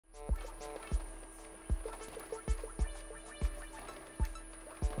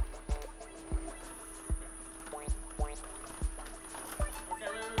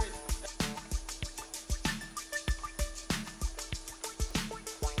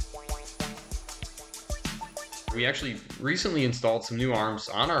We actually recently installed some new arms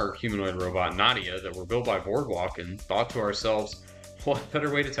on our humanoid robot, Nadia, that were built by Boardwalk, and thought to ourselves, what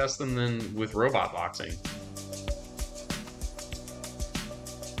better way to test them than with robot boxing?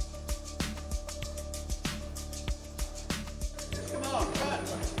 Come on, cut.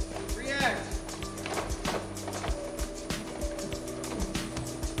 React.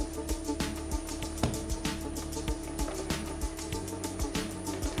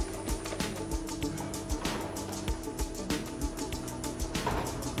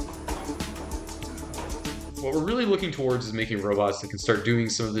 What we're really looking towards is making robots that can start doing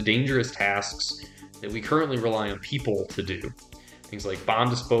some of the dangerous tasks that we currently rely on people to do. Things like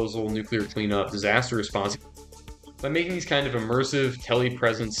bomb disposal, nuclear cleanup, disaster response. By making these kind of immersive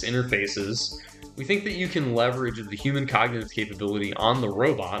telepresence interfaces, we think that you can leverage the human cognitive capability on the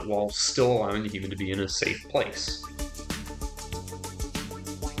robot while still allowing the human to be in a safe place.